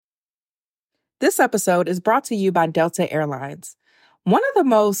This episode is brought to you by Delta Airlines. One of the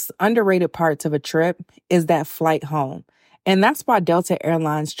most underrated parts of a trip is that flight home. And that's why Delta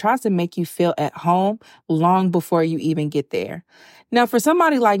Airlines tries to make you feel at home long before you even get there. Now, for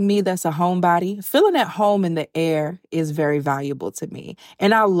somebody like me that's a homebody, feeling at home in the air is very valuable to me.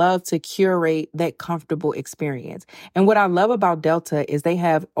 And I love to curate that comfortable experience. And what I love about Delta is they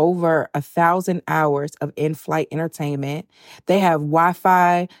have over 1,000 hours of in-flight entertainment. They have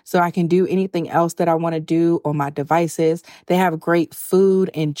Wi-Fi, so I can do anything else that I want to do on my devices. They have great food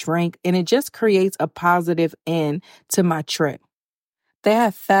and drink, and it just creates a positive end to my trip. They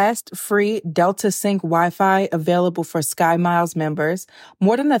have fast, free Delta Sync Wi-Fi available for SkyMiles members,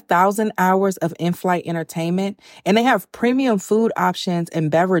 more than 1,000 hours of in-flight entertainment, and they have premium food options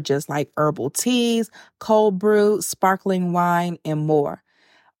and beverages like herbal teas, cold brew, sparkling wine, and more.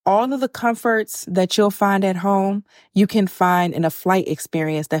 All of the comforts that you'll find at home, you can find in a flight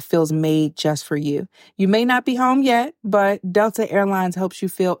experience that feels made just for you. You may not be home yet, but Delta Airlines helps you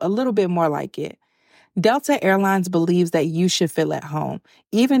feel a little bit more like it. Delta Airlines believes that you should feel at home,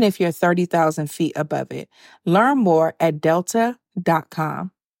 even if you're 30,000 feet above it. Learn more at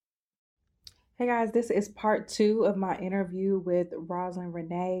delta.com. Hey guys, this is part 2 of my interview with Rosalind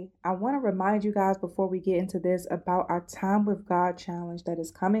Renee. I want to remind you guys before we get into this about our Time with God challenge that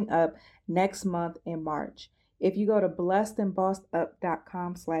is coming up next month in March. If you go to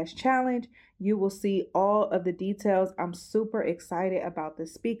blessedandbossedup.com/challenge, you will see all of the details. I'm super excited about the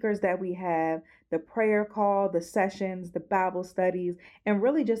speakers that we have, the prayer call, the sessions, the Bible studies, and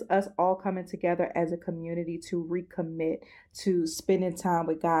really just us all coming together as a community to recommit to spending time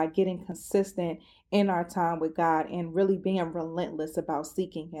with God, getting consistent in our time with God, and really being relentless about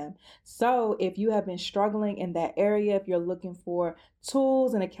seeking Him. So if you have been struggling in that area, if you're looking for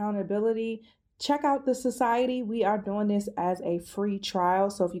tools and accountability, check out the society. We are doing this as a free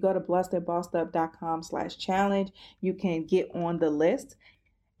trial. So if you go to blessedandbossedup.com/challenge, you can get on the list.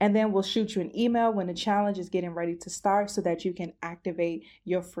 And then we'll shoot you an email when the challenge is getting ready to start so that you can activate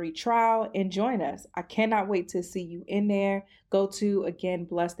your free trial and join us. I cannot wait to see you in there. Go to, again,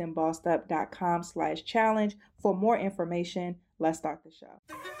 blessedandbossedup.com/challenge for more information. Let's start the show.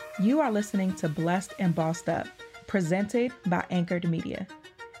 You are listening to Blessed and Bossed Up, presented by Anchored Media,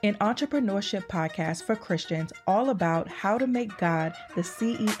 an entrepreneurship podcast for Christians all about how to make God the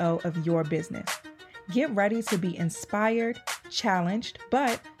CEO of your business. Get ready to be inspired, challenged,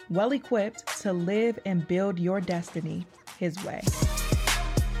 but well-equipped to live and build your destiny His way.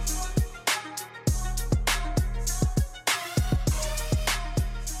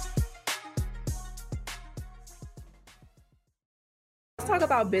 Let's talk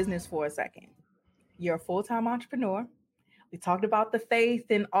about business for a second. You're a full-time entrepreneur. We talked about the faith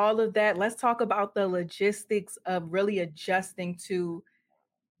and all of that. Let's talk about the logistics of really adjusting to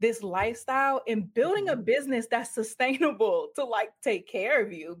this lifestyle and building a business that's sustainable to take care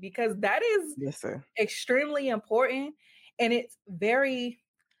of you, because that is extremely important. And it's very,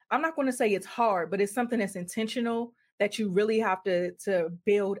 I'm not going to say it's hard, but it's something that's intentional that you really have to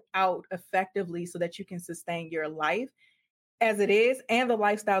build out effectively so that you can sustain your life as it is and the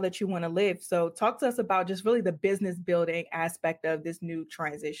lifestyle that you want to live. So talk to us about just really the business building aspect of this new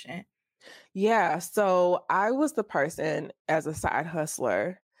transition. Yeah. So I was the person as a side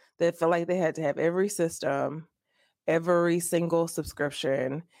hustler that felt like they had to have every system, every single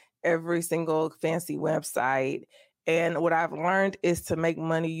subscription, every single fancy website. And what I've learned is to make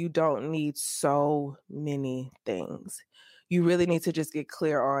money, you don't need so many things. You really need to just get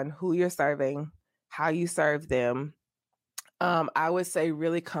clear on who you're serving, how you serve them. I would say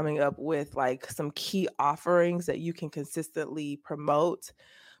really coming up with some key offerings that you can consistently promote,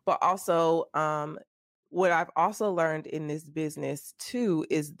 but also what I've also learned in this business too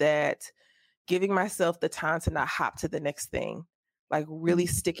is that giving myself the time to not hop to the next thing, like really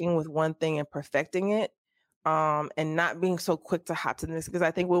sticking with one thing and perfecting it, and not being so quick to hop to the next. Because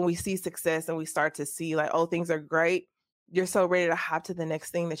I think when we see success and we start to see things are great, you're so ready to hop to the next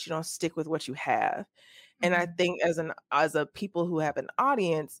thing that you don't stick with what you have. And I think as a people who have an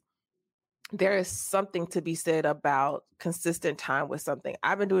audience, there is something to be said about consistent time with something.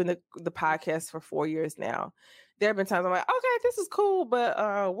 I've been doing the podcast for 4 years now. There have been times I'm like, okay, this is cool,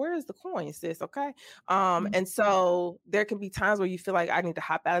 but where's the coin, sis? Okay. And so there can be times where you feel like I need to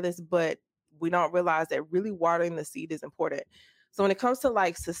hop out of this, but we don't realize that really watering the seed is important. So when it comes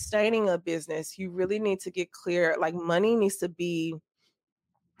to sustaining a business, you really need to get clear. Money needs to be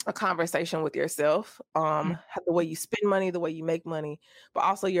a conversation with yourself, the way you spend money, the way you make money, but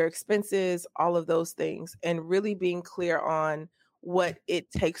also your expenses, all of those things, and really being clear on what it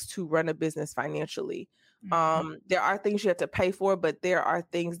takes to run a business financially. There are things you have to pay for, but there are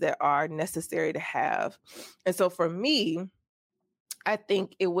things that are necessary to have. And so for me, I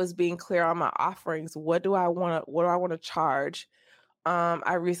think it was being clear on my offerings. What do I want to charge?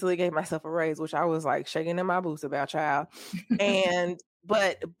 I recently gave myself a raise, which I was like shaking in my boots about, child. And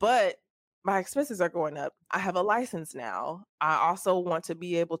but my expenses are going up. I have a license now. I also want to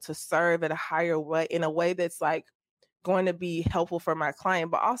be able to serve at a higher way, in a way that's like going to be helpful for my client,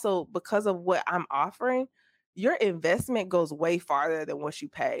 but also because of what I'm offering, your investment goes way farther than what you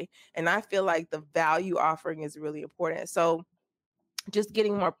pay. And I feel like the value offering is really important. So just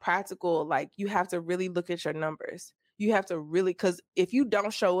getting more practical, like you have to really look at your numbers. You have to really, because if you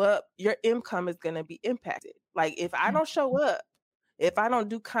don't show up, your income is going to be impacted. Like if I don't show up, if I don't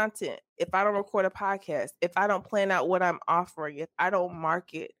do content, if I don't record a podcast, if I don't plan out what I'm offering, if I don't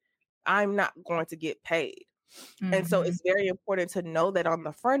market, I'm not going to get paid. And so it's very important to know that on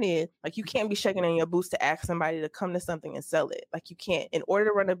the front end, like you can't be shaking in your boots to ask somebody to come to something and sell it. Like you can't. In order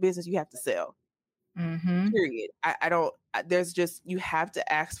to run a business, you have to sell. Period. There's just, you have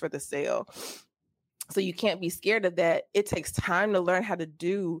to ask for the sale. So you can't be scared of that. It takes time to learn how to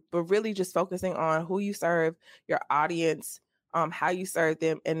do, but really just focusing on who you serve, your audience, how you serve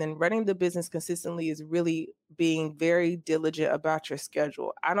them, and then running the business consistently is really being very diligent about your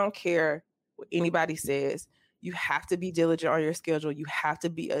schedule. I don't care what anybody says. You have to be diligent on your schedule. You have to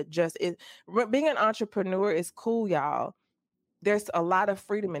be being an entrepreneur is cool, y'all. There's a lot of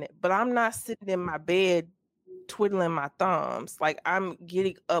freedom in it, but I'm not sitting in my bed twiddling my thumbs. Like I'm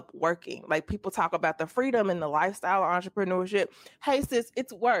getting up working. Like people talk about the freedom and the lifestyle of entrepreneurship. Hey sis,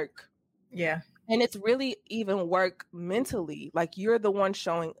 it's work. Yeah. And it's really even work mentally. Like you're the one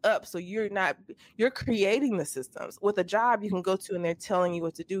showing up. So you're creating the systems. With a job you can go to and they're telling you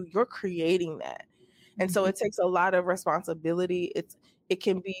what to do. You're creating that. And so it takes a lot of responsibility. It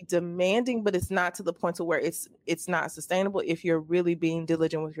can be demanding, but it's not to the point to where it's not sustainable if you're really being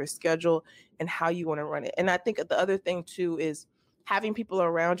diligent with your schedule and how you want to run it. And I think the other thing too is having people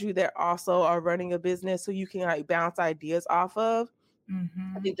around you that also are running a business so you can like bounce ideas off of.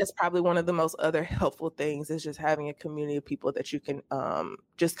 I think that's probably one of the most other helpful things is just having a community of people that you can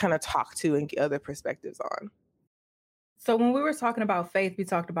just kind of talk to and get other perspectives on. So when we were talking about faith, we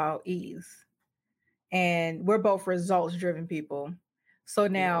talked about ease. And we're both results driven people. So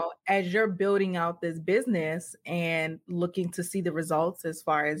now as you're building out this business and looking to see the results as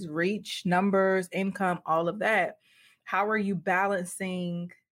far as reach, numbers, income, all of that, how are you balancing?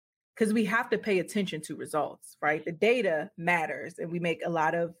 Because we have to pay attention to results, right? The data matters and we make a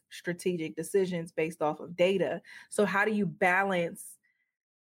lot of strategic decisions based off of data. So how do you balance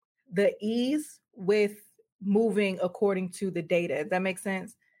the ease with moving according to the data? Does that make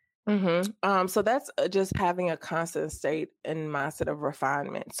sense? So that's just having a constant state and mindset of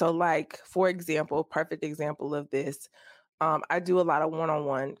refinement. So like, for example, perfect example of this, I do a lot of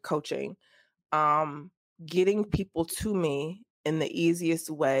one-on-one coaching. Getting people to me in the easiest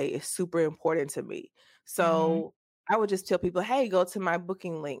way is super important to me. So I would just tell people, hey, go to my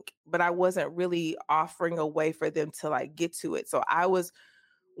booking link, but I wasn't really offering a way for them to like get to it. So I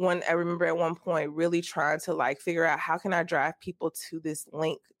remember at one point really trying to like figure out how can I drive people to this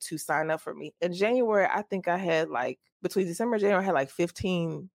link to sign up for me. In January, I think I had like between December and January, I had like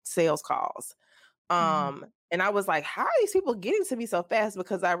 15 sales calls. And I was like, how are these people getting to me so fast?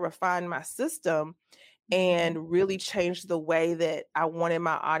 Because I refined my system and really changed the way that I wanted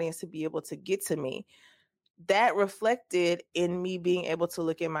my audience to be able to get to me. That reflected in me being able to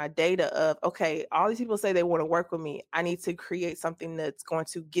look at my data of, okay, all these people say they want to work with me. I need to create something that's going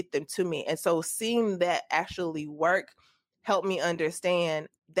to get them to me. And so seeing that actually work helped me understand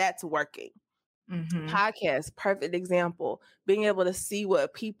that's working. Podcast, perfect example. Being able to see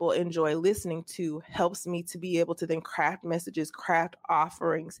what people enjoy listening to helps me to be able to then craft messages, craft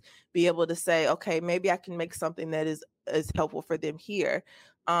offerings, be able to say, okay, maybe I can make something that is helpful for them here.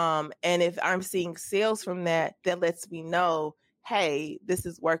 And if I'm seeing sales from that lets me know, hey, this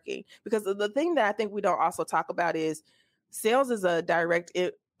is working. Because the thing that I think we don't also talk about is sales is a direct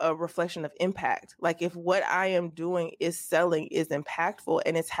a reflection of impact. Like if what I am doing is selling is impactful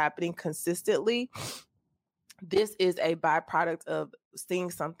and it's happening consistently, this is a byproduct of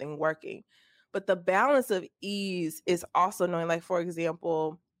seeing something working. But the balance of ease is also knowing, like, for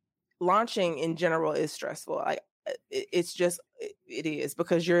example, launching in general is stressful. Like it's just, it is,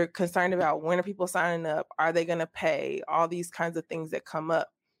 because you're concerned about when are people signing up? Are they going to pay? All these kinds of things that come up.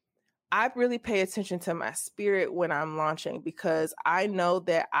 I really pay attention to my spirit when I'm launching because I know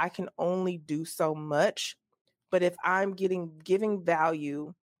that I can only do so much. But if I'm giving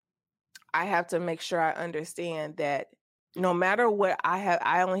value, I have to make sure I understand that no matter what I have,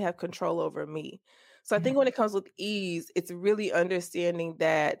 I only have control over me. So I think when it comes with ease, it's really understanding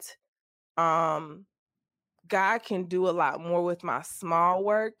that God can do a lot more with my small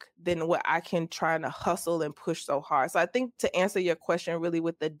work than what I can try to hustle and push so hard. So I think to answer your question really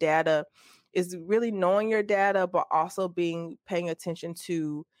with the data is really knowing your data, but also paying attention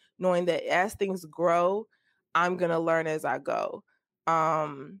to knowing that as things grow, I'm going to learn as I go.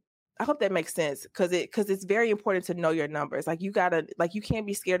 I hope that makes sense because it's very important to know your numbers. Like you can't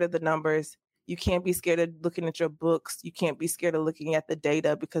be scared of the numbers. You can't be scared of looking at your books. You can't be scared of looking at the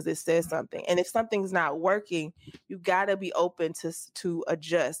data because it says something. And if something's not working, you got to be open to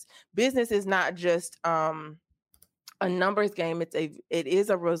adjust. Business is not just a numbers game. It is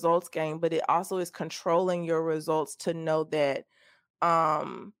a results game, but it also is controlling your results to know that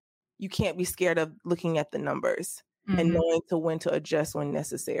you can't be scared of looking at the numbers and knowing when to adjust when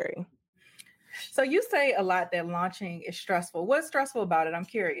necessary. So you say a lot that launching is stressful. What's stressful about it? I'm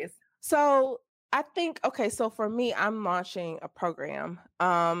curious. So I think, okay, so for me, I'm launching a program.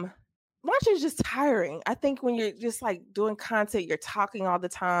 Launching is just tiring. I think when you're just like doing content, you're talking all the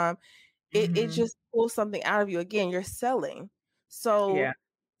time, it just pulls something out of you. Again, you're selling. So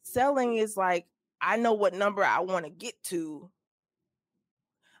selling is like, I know what number I want to get to.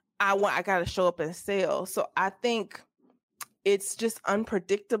 I got to show up and sell. So I think it's just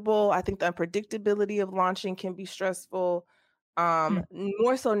unpredictable. I think the unpredictability of launching can be stressful.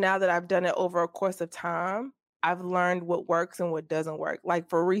 More so now that I've done it over a course of time, I've learned what works and what doesn't work. Like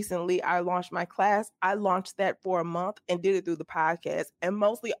for recently, I launched my class. I launched that for a month and did it through the podcast. And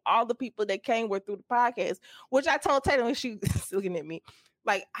mostly all the people that came were through the podcast, which I told Tatum when she was looking at me.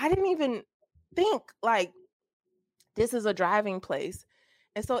 Like, I didn't even think like this is a driving place.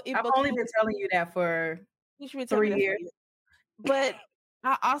 And so I've only been telling you that for 3 years. But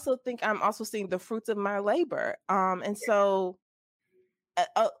I also think I'm also seeing the fruits of my labor. And so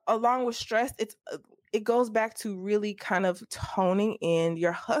along with stress, it goes back to really kind of toning in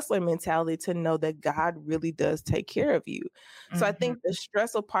your hustler mentality to know that God really does take care of you. So I think the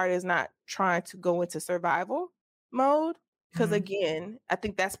stressful part is not trying to go into survival mode. Because again, I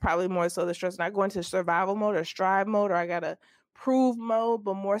think that's probably more so the stress, not going to survival mode or strive mode, or I got to prove mode,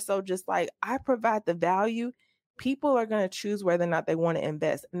 but more so just like I provide the value. People are going to choose whether or not they want to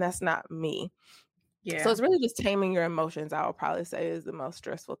invest. And that's not me. Yeah. So it's really just taming your emotions, I would probably say, is the most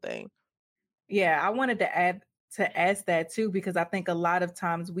stressful thing. Yeah. I wanted to ask that too, because I think a lot of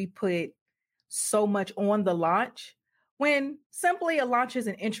times we put so much on the launch when simply a launch is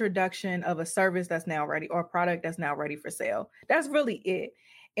an introduction of a service that's now ready or a product that's now ready for sale. That's really it.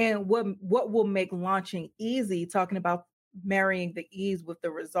 And what will make launching easy, talking about marrying the ease with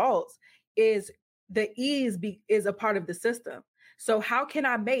the results, is the ease is a part of the system. So how can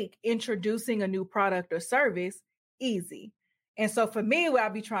I make introducing a new product or service easy? And so for me, what I'll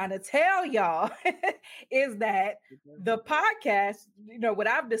be trying to tell y'all is that the podcast, what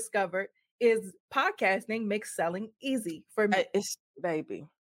I've discovered is podcasting makes selling easy for me. It's baby,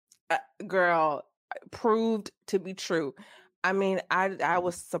 girl, proved to be true. I mean, I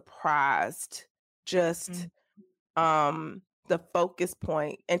was surprised just the focus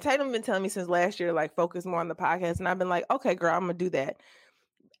point. And Tatum been telling me since last year, like focus more on the podcast. And I've been like, okay, girl, I'm gonna do that.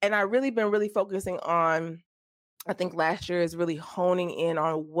 And I really been focusing on, I think last year is really honing in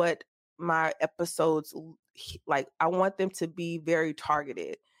on what my episodes, like I want them to be very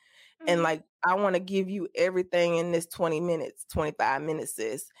targeted. And like, I want to give you everything in this 20 minutes, 25 minutes,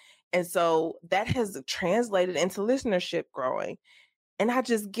 sis. And so that has translated into listenership growing. And I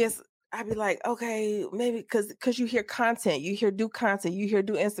just guess I'd be like, okay, maybe because you hear content, you hear do content, you hear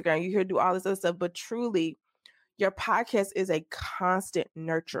do Instagram, you hear do all this other stuff. But truly, your podcast is a constant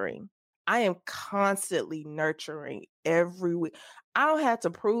nurturing. I am constantly nurturing every week. I don't have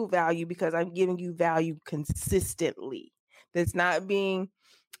to prove value because I'm giving you value consistently. That's not being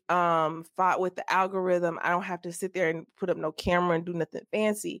fought with the algorithm. I don't have to sit there and put up no camera and do nothing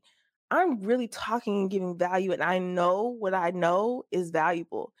fancy. I'm really talking and giving value, and I know what I know is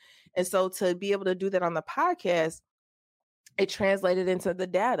valuable. And so to be able to do that on the podcast, it translated into the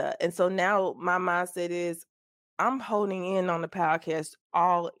data. And so now my mindset is I'm honing in on the podcast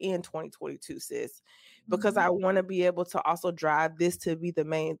all in 2022, sis, because I want to be able to also drive this to be the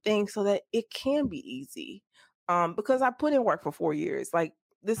main thing so that it can be easy. Because I put in work for 4 years. Like,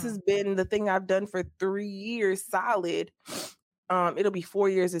 this has been the thing I've done for 3 years solid. It'll be 4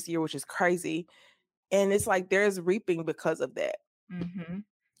 years this year, which is crazy. And it's like there's reaping because of that.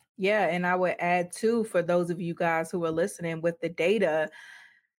 Yeah. And I would add too, for those of you guys who are listening with the data,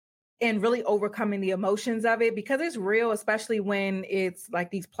 and really overcoming the emotions of it, because it's real, especially when it's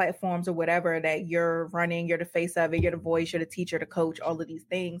like these platforms or whatever that you're running, you're the face of it, you're the voice, you're the teacher, the coach, all of these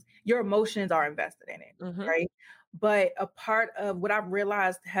things, your emotions are invested in it, right? But a part of what I've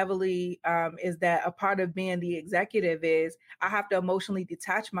realized heavily is that a part of being the executive is I have to emotionally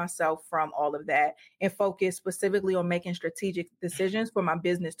detach myself from all of that and focus specifically on making strategic decisions for my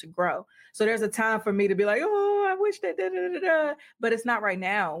business to grow. So there's a time for me to be like, oh, I wish that, da, da, da, da. But it's not right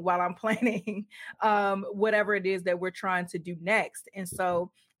now while I'm planning whatever it is that we're trying to do next. And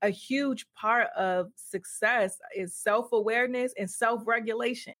so a huge part of success is self-awareness and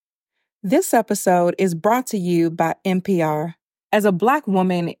self-regulation. This episode is brought to you by NPR. As a Black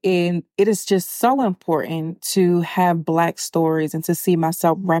woman, it is just so important to have Black stories and to see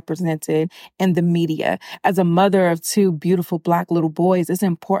myself represented in the media. As a mother of two beautiful Black little boys, it's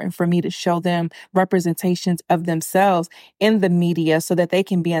important for me to show them representations of themselves in the media so that they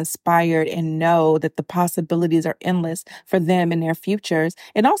can be inspired and know that the possibilities are endless for them and their futures,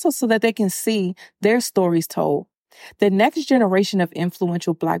 and also so that they can see their stories told. The next generation of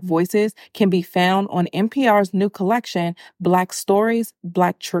influential Black voices can be found on NPR's new collection, Black Stories,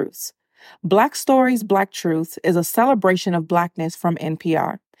 Black Truths. Black Stories, Black Truths is a celebration of Blackness from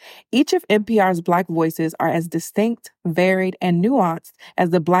NPR. Each of NPR's Black voices are as distinct, varied, and nuanced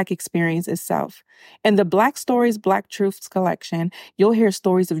as the Black experience itself. In the Black Stories, Black Truths collection, you'll hear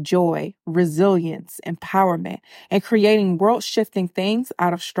stories of joy, resilience, empowerment, and creating world-shifting things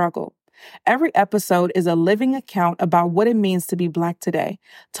out of struggle. Every episode is a living account about what it means to be Black today,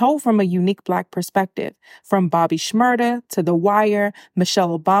 told from a unique Black perspective. From Bobby Shmurda to The Wire,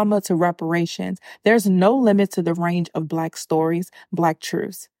 Michelle Obama to reparations, there's no limit to the range of Black stories, Black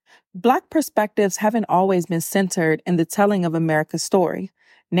truths. Black perspectives haven't always been centered in the telling of America's story.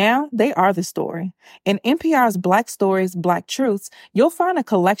 Now they are the story. In NPR's Black Stories, Black Truths, you'll find a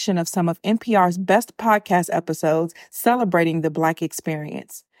collection of some of NPR's best podcast episodes celebrating the Black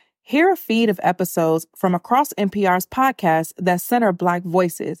experience. Hear a feed of episodes from across NPR's podcasts that center Black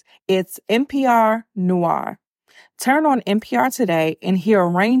voices. It's NPR Noir. Turn on NPR today and hear a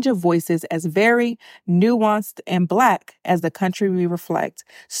range of voices as varied, nuanced, and Black as the country we reflect.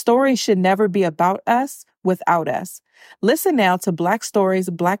 Stories should never be about us without us. Listen now to Black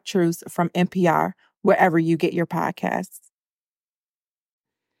Stories, Black Truths from NPR, wherever you get your podcasts.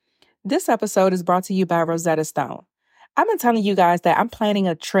 This episode is brought to you by Rosetta Stone. I've been telling you guys that I'm planning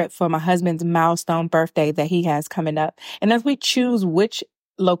a trip for my husband's milestone birthday that he has coming up. And as we choose which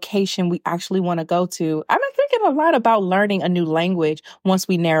location we actually want to go to, I've been thinking a lot about learning a new language once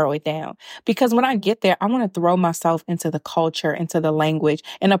we narrow it down. Because when I get there, I want to throw myself into the culture, into the language.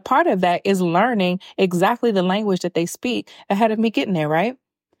 And a part of that is learning exactly the language that they speak ahead of me getting there, right?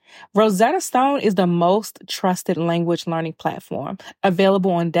 Rosetta Stone is the most trusted language learning platform,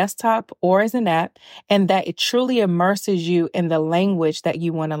 available on desktop or as an app, and that it truly immerses you in the language that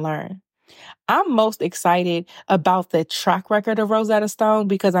you want to learn. I'm most excited about the track record of Rosetta Stone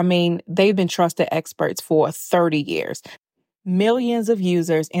because, they've been trusted experts for 30 years. Millions of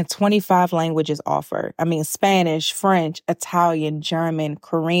users in 25 languages offered. Spanish, French, Italian, German,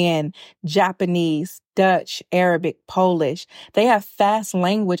 Korean, Japanese, Dutch, Arabic, Polish. They have fast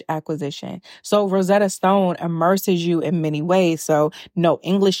language acquisition. So Rosetta Stone immerses you in many ways. So no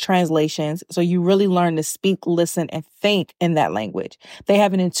English translations. So you really learn to speak, listen, and think in that language. They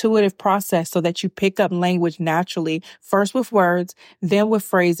have an intuitive process so that you pick up language naturally, first with words, then with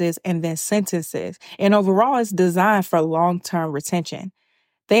phrases, and then sentences. And overall, it's designed for long-term retention.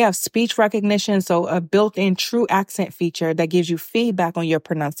 They have speech recognition, so a built-in true accent feature that gives you feedback on your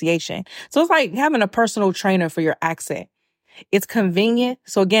pronunciation. So it's like having a personal trainer for your accent. It's convenient.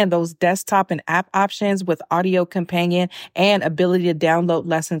 So again, those desktop and app options with audio companion and ability to download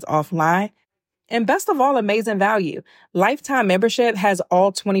lessons offline. And best of all, amazing value. Lifetime membership has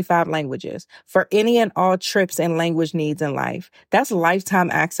all 25 languages for any and all trips and language needs in life. That's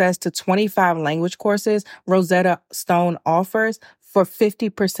lifetime access to 25 language courses Rosetta Stone offers for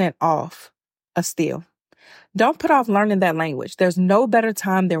 50% off. A steal. Don't put off learning that language. There's no better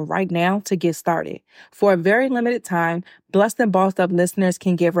time than right now to get started. For a very limited time, Blessed and Bossed Up listeners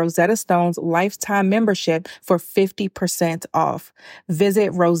can get Rosetta Stone's lifetime membership for 50% off.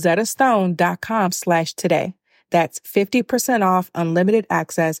 Visit rosettastone.com/today. That's 50% off unlimited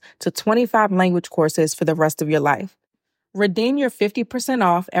access to 25 language courses for the rest of your life. Redeem your 50%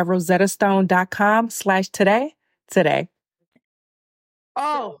 off at rosettastone.com/today today.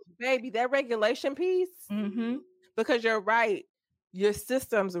 Oh, baby, that regulation piece. Mm-hmm. Because you're right. Your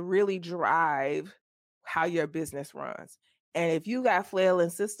systems really drive how your business runs. And if you got flailing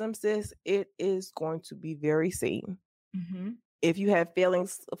systems, sis, it is going to be very seen. Mm-hmm. If you have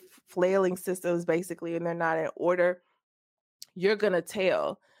flailing systems basically, and they're not in order, you're going to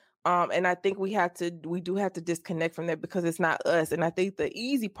tell. And I think we do have to disconnect from that because it's not us. And I think the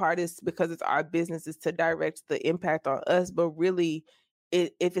easy part is because it's our business is to direct the impact on us. But really,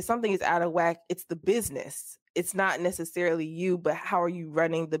 if it's something is out of whack, it's the business. It's not necessarily you, but how are you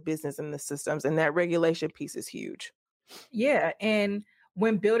running the business and the systems? And that regulation piece is huge. Yeah. And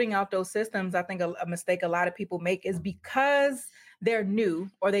when building out those systems, I think a mistake a lot of people make is because they're new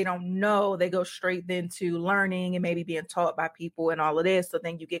or they don't know, they go straight then to learning and maybe being taught by people and all of this. So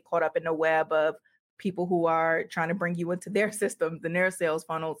then you get caught up in the web of people who are trying to bring you into their systems and their sales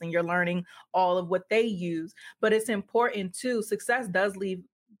funnels, and you're learning all of what they use. But it's important too. Success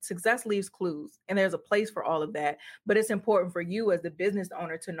leaves clues, and there's a place for all of that. But it's important for you as the business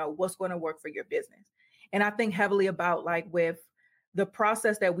owner to know what's going to work for your business. And I think heavily about like with the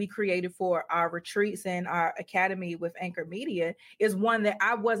process that we created for our retreats and our academy with Anchor Media is one that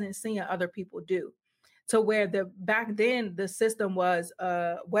I wasn't seeing other people do. To where back then the system was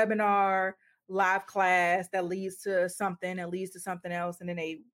a webinar, live class that leads to something and leads to something else, and then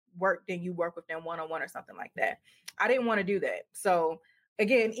you work with them one-on-one or something like that. I didn't want to do that. So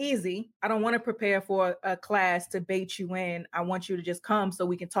again, easy. I don't want to prepare for a class to bait you in. I want you to just come so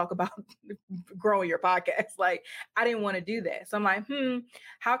we can talk about growing your podcast. Like, I didn't want to do that. So I'm like,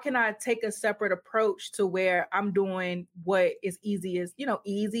 how can I take a separate approach to where I'm doing what is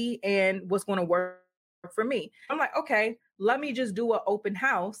easy and what's going to work for me? I'm like, okay, let me just do an open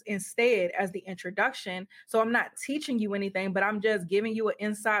house instead as the introduction. So I'm not teaching you anything, but I'm just giving you an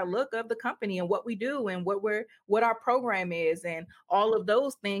inside look of the company and what we do and what our program is and all of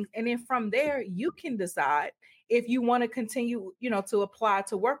those things. And then from there, you can decide if you want to continue, to apply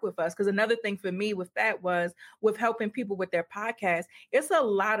to work with us. Because another thing for me with that was with helping people with their podcast, it's a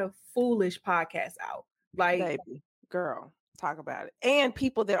lot of foolish podcasts out. Like, baby, girl, talk about it. And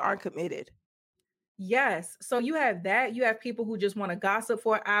people that aren't committed. Yes. So you have that. You have people who just want to gossip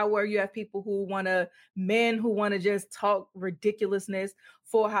for an hour. You have people men who want to just talk ridiculousness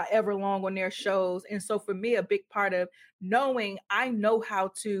for however long on their shows. And so for me, a big part of knowing I know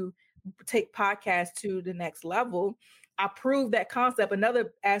how to take podcasts to the next level, I prove that concept.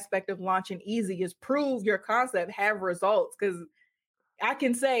 Another aspect of launching easy is prove your concept, have results. Because I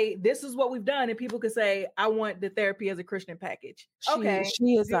can say, this is what we've done. And people could say, I want the therapy as a Christian package. She is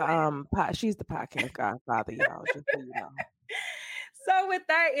she's the podcast godfather, y'all, just so you know. So with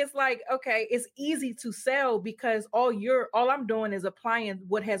that, it's like, okay, it's easy to sell because all I'm doing is applying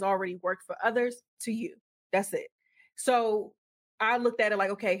what has already worked for others to you. That's it. So I looked at it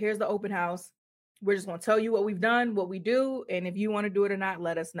like, okay, here's the open house. We're just going to tell you what we've done, what we do. And if you want to do it or not,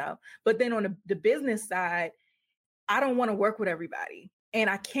 let us know. But then on the business side, I don't want to work with everybody, and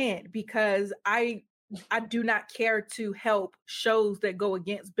I can't because I do not care to help shows that go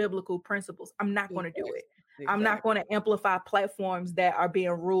against biblical principles. I'm not going to do it. Exactly. I'm not going to amplify platforms that are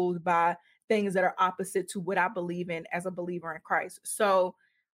being ruled by things that are opposite to what I believe in as a believer in Christ. So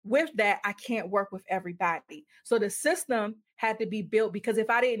with that, I can't work with everybody. So the system had to be built, because if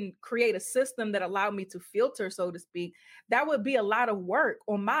I didn't create a system that allowed me to filter, so to speak, that would be a lot of work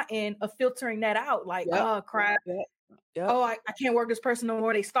on my end of filtering that out. Like, oh, crap. Yep. Oh, I can't work this person no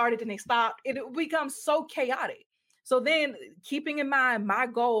more. They started and they stopped. It becomes so chaotic. So then keeping in mind my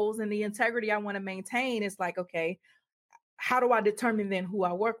goals and the integrity I want to maintain is like, okay, how do I determine then who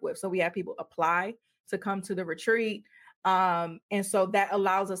I work with? So we have people apply to come to the retreat. And so that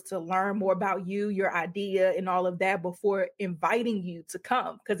allows us to learn more about you, your idea, and all of that before inviting you to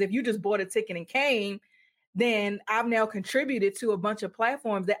come. Because if you just bought a ticket and came, then I've now contributed to a bunch of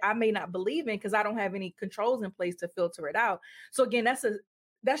platforms that I may not believe in because I don't have any controls in place to filter it out. So again, that's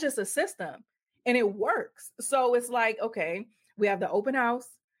just a system, and it works. So it's like, okay, we have the open house.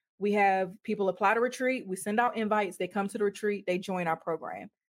 We have people apply to retreat. We send out invites. They come to the retreat. They join our program.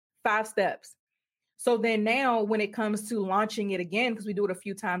 5 steps. So then now when it comes to launching it again, because we do it a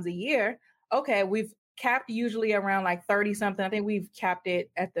few times a year, okay, we've capped usually around like 30 something. I think we've capped it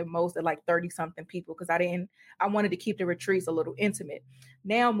at the most at like 30 something people because I wanted to keep the retreats a little intimate.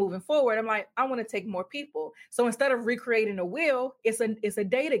 Now moving forward, I'm like, I want to take more people. So instead of recreating a wheel, it's a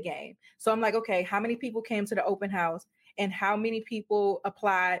data game. So I'm like, okay, how many people came to the open house and how many people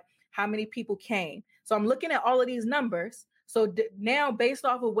applied? How many people came? So I'm looking at all of these numbers. So now based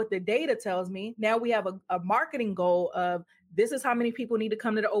off of what the data tells me, now we have a marketing goal of this is how many people need to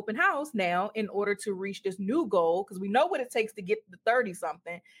come to the open house now in order to reach this new goal, because we know what it takes to get to 30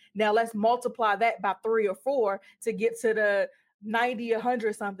 something. Now let's multiply that by 3 or 4 to get to the 90,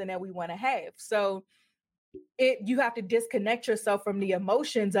 100 something that we want to have. So you have to disconnect yourself from the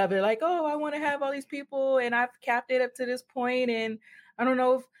emotions of it. Like, oh, I want to have all these people and I've capped it up to this point. And I don't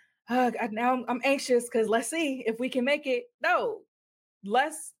know if now I'm anxious because let's see if we can make it. No,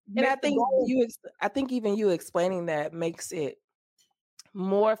 let's And make the goal. I think even you explaining that makes it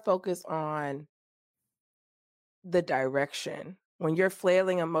more focused on the direction. When you're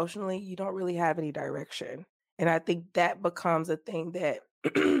flailing emotionally, you don't really have any direction. And I think that becomes a thing that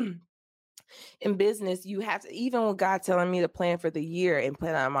in business, you have to, even with God telling me to plan for the year and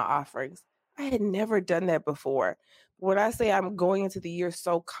plan out my offerings, I had never done that before. When I say I'm going into the year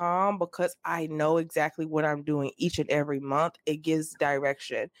so calm because I know exactly what I'm doing each and every month, it gives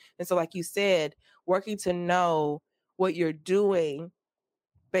direction. And so, like you said, working to know what you're doing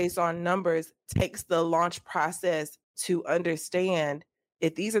based on numbers takes the launch process to understand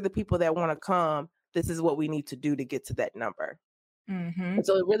if these are the people that want to come, this is what we need to do to get to that number. Mm-hmm. And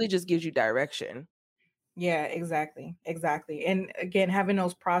so it really just gives you direction. Yeah, exactly. And again, having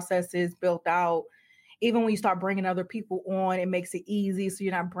those processes built out, even when you start bringing other people on, it makes it easy. So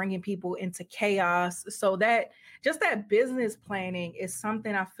you're not bringing people into chaos. So that just that business planning is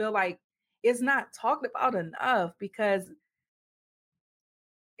something I feel like is not talked about enough, because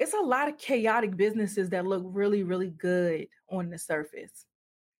it's a lot of chaotic businesses that look really, really good on the surface.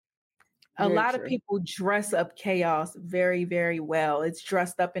 A Very lot of true. people dress up chaos very, very well. It's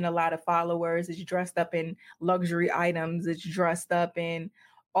dressed up in a lot of followers. It's dressed up in luxury items. It's dressed up in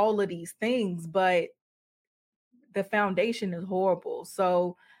all of these things, but the foundation is horrible.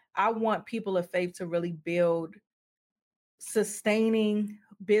 So I want people of faith to really build sustaining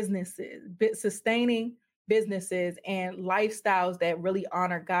businesses and lifestyles that really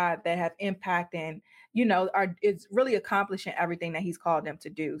honor God, that have impact, and it's really accomplishing everything that he's called them to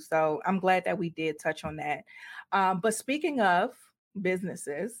do. So I'm glad that we did touch on that. But speaking of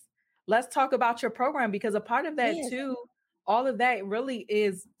businesses, let's talk about your program, because a part of that too, all of that really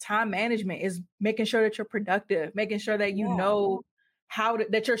is time management, is making sure that you're productive, making sure that you know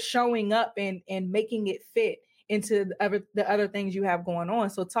that you're showing up and making it fit into the other things you have going on.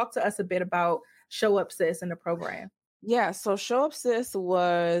 So talk to us a bit about Show Up Sis in the program. Yeah, so Show Up Sis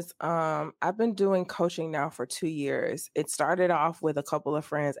was, I've been doing coaching now for 2 years. It started off with a couple of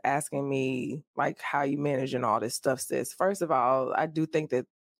friends asking me, like, how you managing all this stuff, sis. First of all, I do think that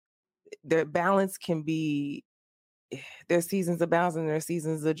the balance can be, there's seasons of balance and there's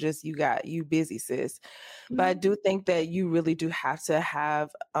seasons of just you busy, sis. But I do think that you really do have to have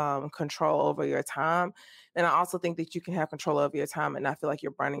control over your time. And I also think that you can have control over your time and not feel like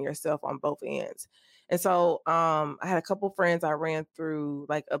you're burning yourself on both ends. And so I had a couple friends I ran through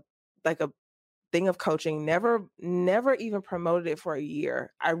like a thing of coaching, never even promoted it for a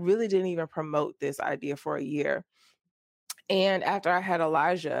year. I really didn't even promote this idea for a year. And after I had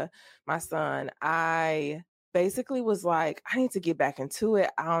Elijah, my son, I basically was like, I need to get back into it.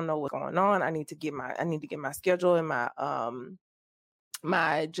 I don't know what's going on. I need to get my schedule and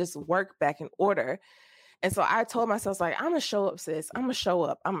my just work back in order. And so I told myself, like, I'm gonna show up, sis. I'm gonna show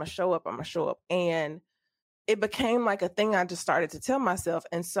up. I'm gonna show up. I'm gonna show up. And it became like a thing I just started to tell myself.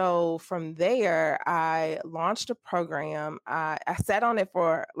 And so from there, I launched a program. I sat on it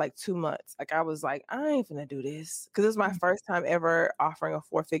for like 2 months. Like I was like, I ain't finna do this. Cause it was my first time ever offering a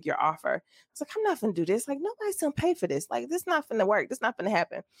 4-figure offer. I was like, I'm not finna do this. Like nobody's gonna pay for this. Like this not finna work. This not finna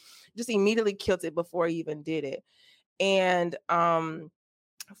happen. Just immediately killed it before I even did it. And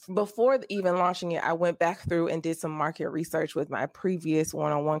before even launching it, I went back through and did some market research with my previous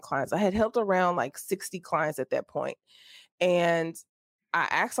one-on-one clients. I had helped around like 60 clients at that point. And I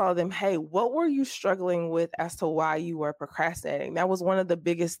asked all of them, hey, what were you struggling with as to why you were procrastinating? That was one of the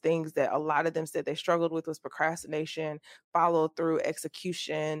biggest things that a lot of them said they struggled with, was procrastination, follow through,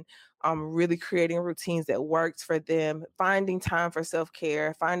 execution, really creating routines that worked for them, finding time for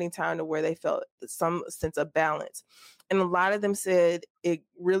self-care, finding time to where they felt some sense of balance. And a lot of them said it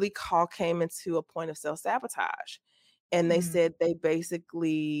really came into a point of self-sabotage. And they said they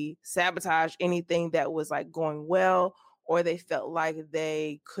basically sabotaged anything that was like going well, or they felt like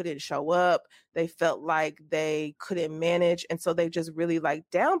they couldn't show up. They felt like they couldn't manage. And so they just really like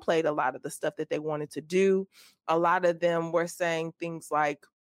downplayed a lot of the stuff that they wanted to do. A lot of them were saying things like,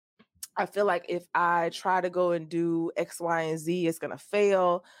 I feel like if I try to go and do X, Y, and Z, it's going to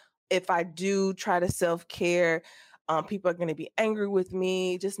fail. If I do try to self-care, people are going to be angry with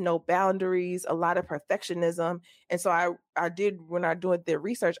me, just no boundaries, a lot of perfectionism. And so I did, when I doing the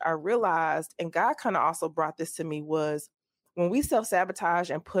research, I realized, and God kind of also brought this to me, was when we self-sabotage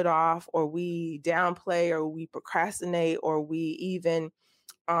and put off, or we downplay, or we procrastinate, or we even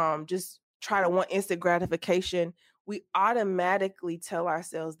just try to want instant gratification, we automatically tell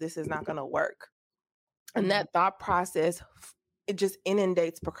ourselves this is not going to work. And that thought process, it just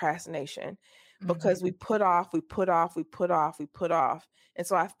inundates procrastination. because we put off. And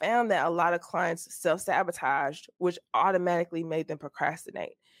so I found that a lot of clients self-sabotaged, which automatically made them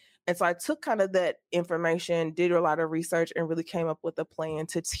procrastinate. And so I took kind of that information, did a lot of research, and really came up with a plan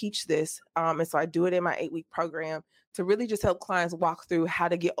to teach this. And so I do it in my 8-week program to really just help clients walk through how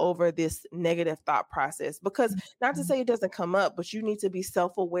to get over this negative thought process. Because not to say it doesn't come up, but you need to be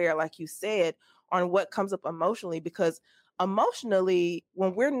self-aware, like you said, on what comes up emotionally. Because emotionally,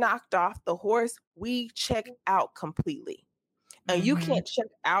 when we're knocked off the horse, we check out completely. And you can't check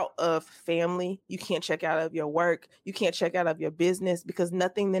out of family. You can't check out of your work. You can't check out of your business, because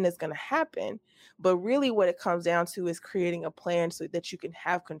nothing then is going to happen. But really what it comes down to is creating a plan so that you can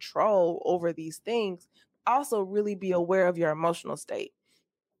have control over these things. Also really be aware of your emotional state.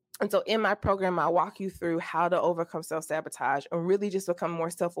 And so in my program, I walk you through how to overcome self-sabotage and really just become more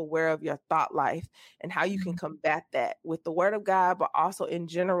self-aware of your thought life and how you can combat that with the word of God, but also in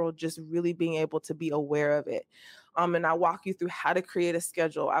general, just really being able to be aware of it. And I walk you through how to create a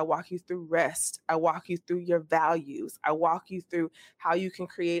schedule. I walk you through rest. I walk you through your values. I walk you through how you can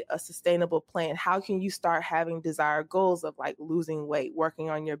create a sustainable plan. How can you start having desired goals of like losing weight, working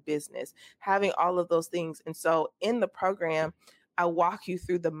on your business, having all of those things. And so in the program, I walk you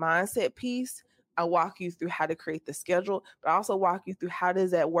through the mindset piece. I walk you through how to create the schedule, but I also walk you through how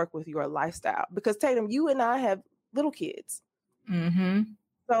does that work with your lifestyle? Because Tatum, you and I have little kids.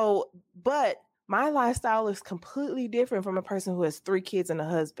 So, but my lifestyle is completely different from a person who has 3 kids and a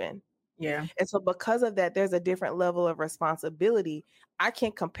husband. Yeah. And so because of that, there's a different level of responsibility. I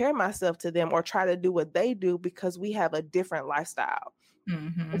can't compare myself to them or try to do what they do because we have a different lifestyle.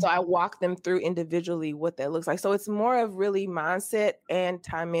 And so I walk them through individually what that looks like. So it's more of really mindset and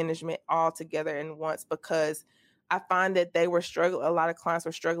time management all together in once, because I find that they were struggling. A lot of clients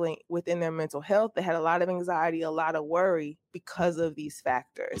were struggling within their mental health. They had a lot of anxiety, a lot of worry because of these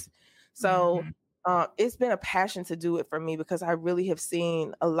factors. So it's been a passion to do it for me, because I really have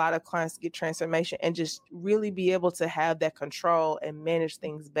seen a lot of clients get transformation and just really be able to have that control and manage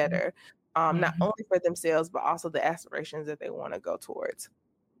things better. Not only for themselves, but also the aspirations that they want to go towards.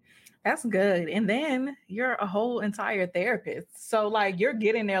 That's good. And then you're a whole entire therapist. So like you're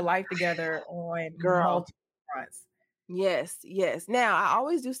getting their life together on multiple fronts. Yes. Now, I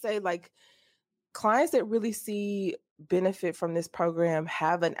always do say like clients that really see benefit from this program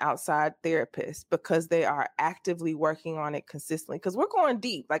have an outside therapist, because they are actively working on it consistently. Because we're going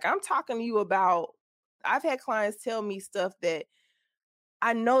deep. Like I'm talking to you about, I've had clients tell me stuff that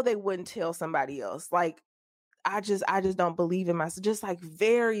I know they wouldn't tell somebody else. Like, I just don't believe in myself. Just like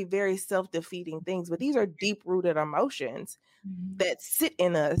very, very self-defeating things. But these are deep-rooted emotions that sit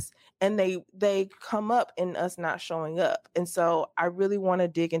in us, and they come up in us not showing up. And so I really want to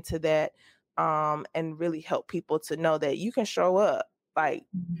dig into that and really help people to know that you can show up. Like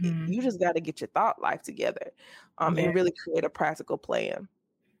you just got to get your thought life together and really create a practical plan.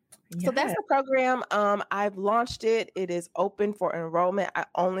 So that's the program. I've launched it. It is open for enrollment. I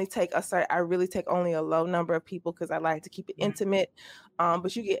really take only a low number of people because I like to keep it intimate.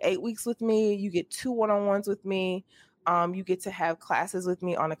 But you get 8 weeks with me. You get 2 one-on-ones with me. You get to have classes with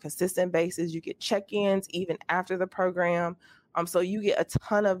me on a consistent basis. You get check-ins even after the program. So you get a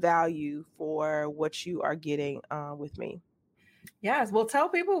ton of value for what you are getting with me. Yes. Well, tell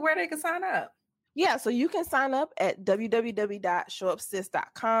people where they can sign up. Yeah, so you can sign up at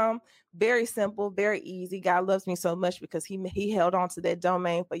www.showupsis.com. Very simple, very easy. God loves me so much because he held on to that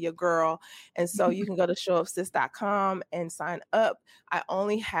domain for your girl. And so you can go to showupsis.com and sign up. I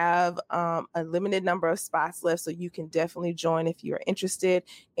only have a limited number of spots left, so you can definitely join if you're interested.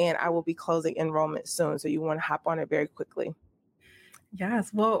 And I will be closing enrollment soon, so you want to hop on it very quickly.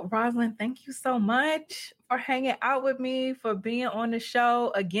 Yes. Well, Rosalind, thank you so much for hanging out with me, for being on the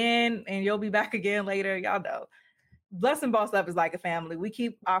show again, and you'll be back again later. Y'all know Blessing Boss Up is like a family. We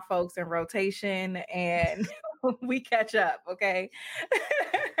keep our folks in rotation and we catch up. Okay.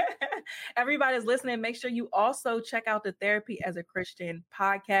 Everybody's listening. Make sure you also check out the Therapy as a Christian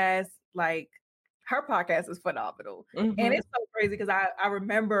podcast. Like her podcast is phenomenal. And it's so crazy because I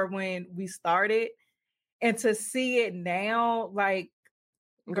remember when we started, and to see it now, like,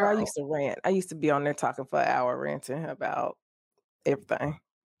 girl, I used to rant. I used to be on there talking for an hour ranting about everything.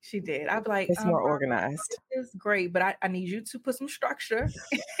 She did. I'd be like, it's more organized. It's great, but I need you to put some structure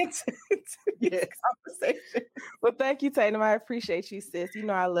into this conversation. Well, thank you, Tatum. I appreciate you, sis. You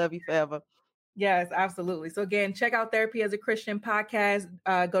know I love you forever. Yes, absolutely. So again, check out Therapy as a Christian podcast.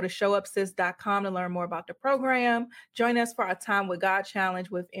 Go to showupsis.com to learn more about the program. Join us for our Time with God challenge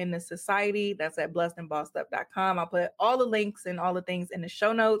within the society. That's at blessedandbossedup.com. I'll put all the links and all the things in the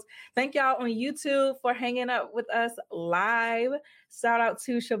show notes. Thank y'all on YouTube for hanging up with us live. Shout out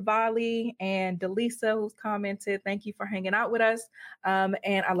to Shavali and Delisa who's commented. Thank you for hanging out with us. And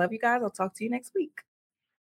I love you guys. I'll talk to you next week.